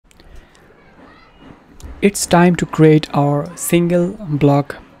it's time to create our single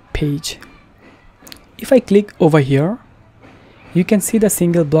block page. If I click over here, you can see the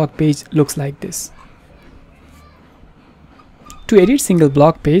single block page looks like this. To edit single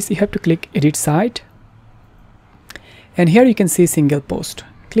block page, you have to click edit site, and here you can see single post.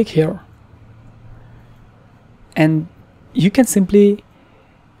 Click here, and you can simply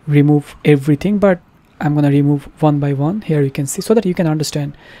remove everything, but I'm gonna remove one by one. Here you can see, so that you can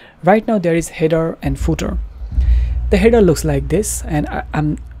understand. Right now there is header and footer. The header looks like this, and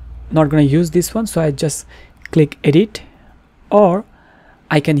I'm not gonna use this one, so I just click edit, or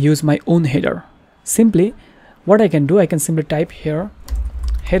I can use my own header. Simply what I can do, I can simply type here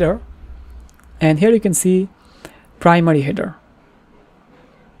header, and here you can see primary header.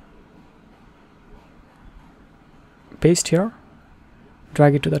 Paste here,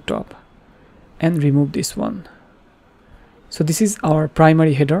 drag it to the top, and remove this one. So this is our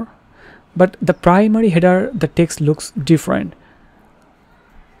primary header, but the primary header, the text looks different,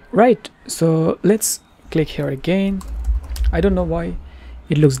 right? So let's click here again. I don't know why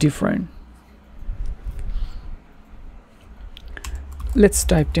it looks different. Let's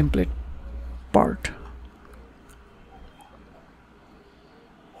type template part.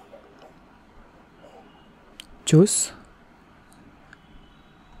 Choose.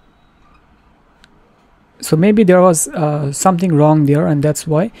 So maybe there was something wrong there, and that's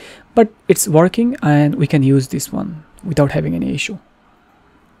why, but it's working, and we can use this one without having any issue.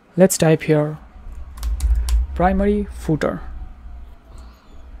 Let's type here primary footer.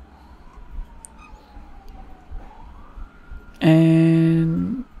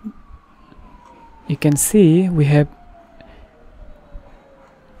 And you can see we have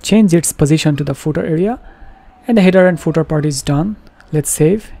changed its position to the footer area, and the header and footer part is done. Let's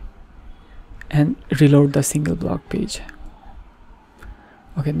save and reload the single block page.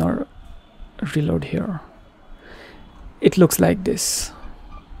 Okay, now reload here. It looks like this.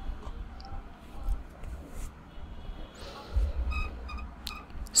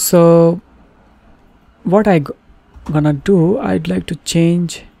 So what gonna do, I'd like to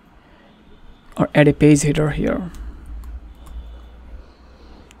change or add a page header here.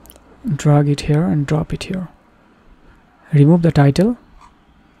 Drag it here and drop it here. Remove the title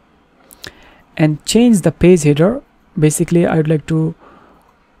and change the page header. Basically, I'd like to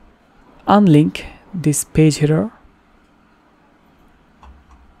unlink this page header,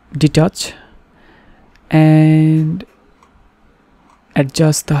 detach, and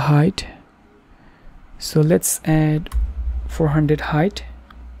adjust the height. So let's add 400 height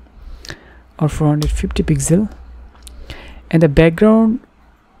or 450 pixel, and the background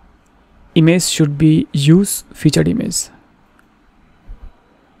image should be use featured image.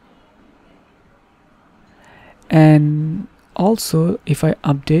 And also, if I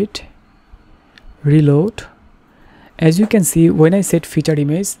update, reload, as you can see, when I set featured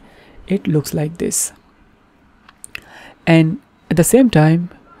image, it looks like this. And at the same time,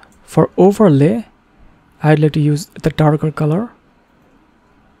 for overlay, I'd like to use the darker color.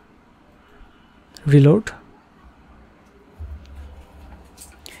 Reload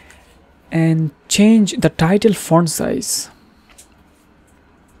and change the title font size.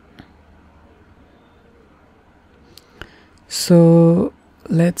 So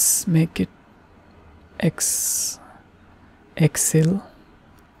let's make it XL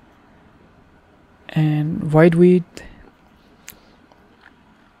and wide width.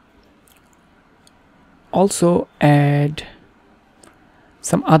 Also add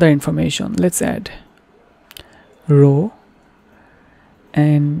some other information. Let's add row,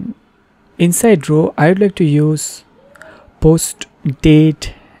 and inside row I would like to use post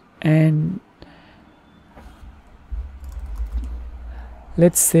date, and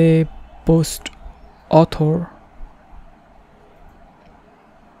let's say post author,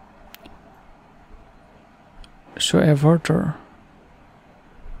 show avatar,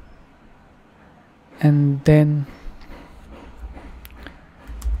 and then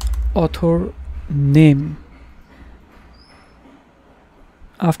author name.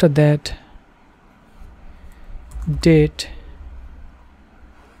 After that, date,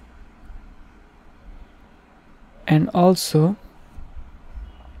 and also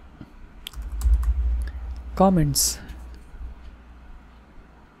comments.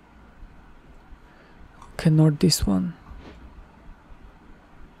 Okay, not this one.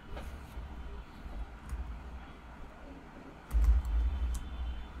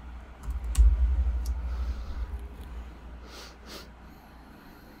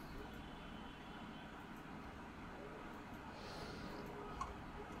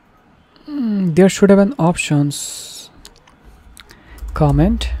 There should have an options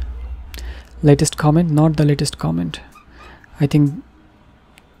comment. latest comment, not the latest comment. I think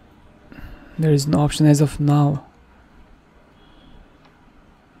there is no option as of now.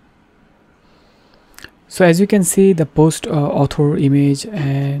 So as you can see, the post author image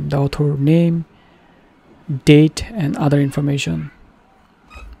and the author name, date and other information.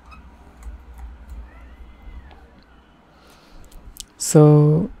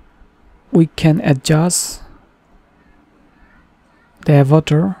 So we can adjust the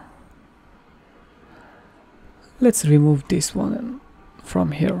avatar. Let's remove this one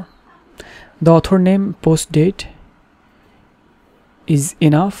from here. The author name, post date is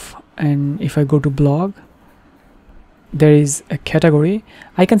enough, and if I go to blog, there is a category.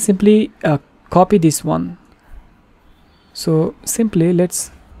 I can simply copy this one. So simply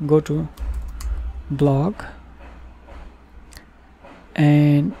let's go to blog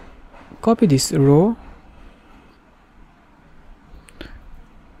and copy this row,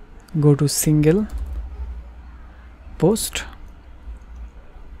 go to single post,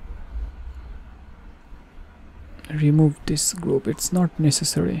 remove this group, it's not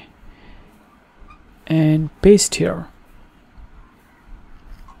necessary, and paste here.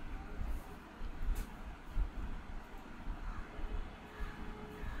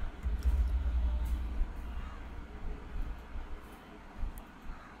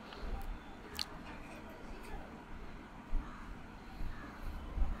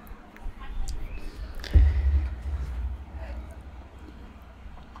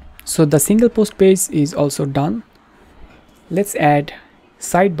 So the single post page is also done. Let's add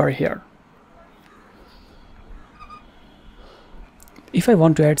sidebar here. If I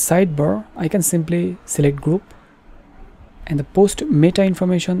want to add sidebar, I can simply select group, and the post meta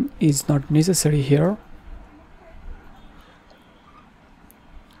information is not necessary here.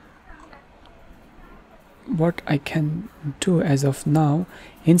 What I can do as of now,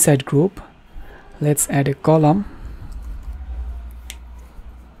 inside group, let's add a column.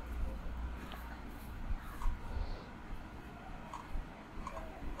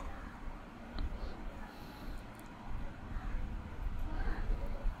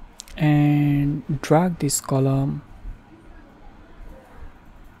 And drag this column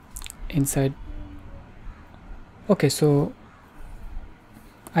inside. Okay, so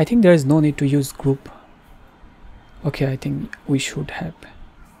I think there is no need to use group. Okay, I think we should have.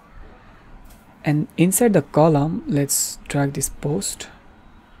 And inside the column, let's drag this post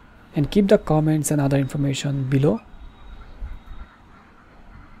and keep the comments and other information below.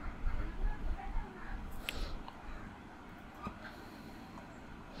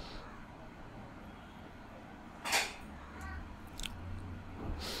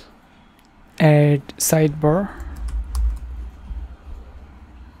 Add sidebar,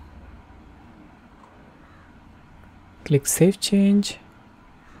 click save change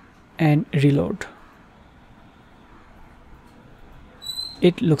and reload.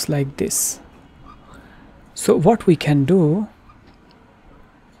 It looks like this. So what we can do,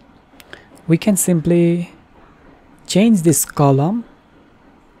 we can simply change this column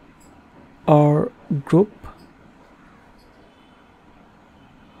or group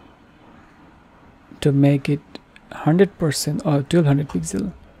to make it 100% or 1200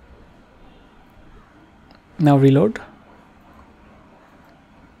 pixel. Now reload.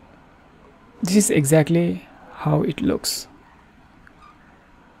 This is exactly how it looks.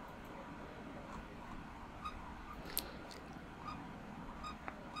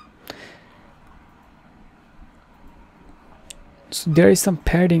 So there is some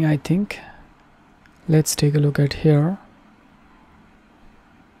padding, I think. Let's take a look at here.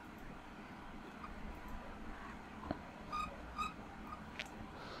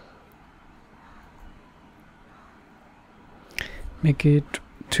 Make it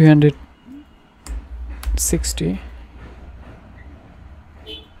 360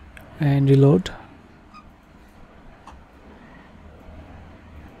 and reload.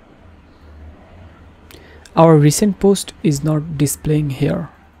 Our recent post is not displaying here.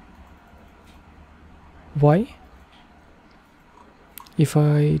 Why? If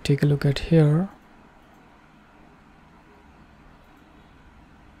I take a look at here,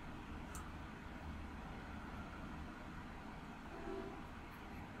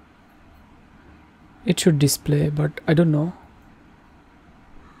 it should display, but I don't know.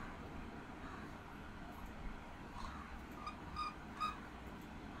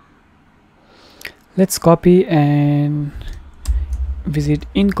 Let's copy and visit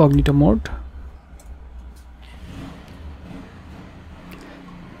incognito mode.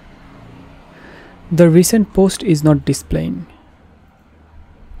 The recent post is not displaying.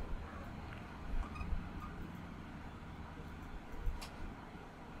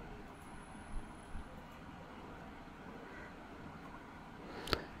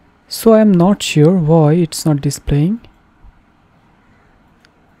 So I'm not sure why it's not displaying.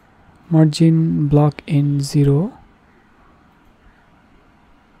 Margin block in 0.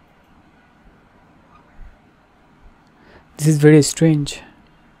 This is very strange.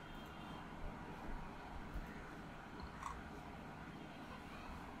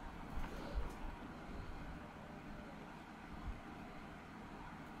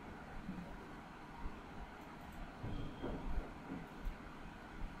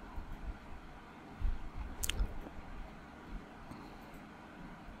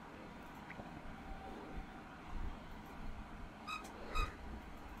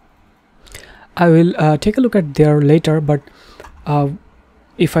 I will take a look at there later, but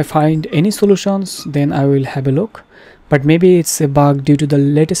if I find any solutions, then I will have a look. But maybe it's a bug due to the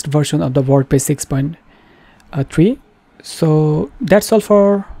latest version of the WordPress 6.3. So that's all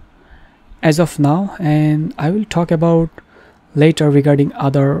for as of now, and I will talk about later regarding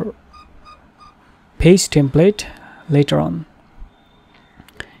other page template later on.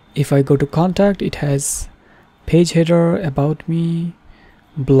 If I go to contact, it has page header, about me,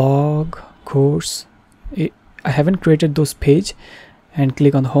 blog, course. I haven't created those page, and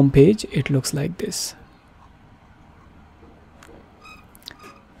click on home page, it looks like this.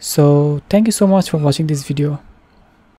 So thank you so much for watching this video.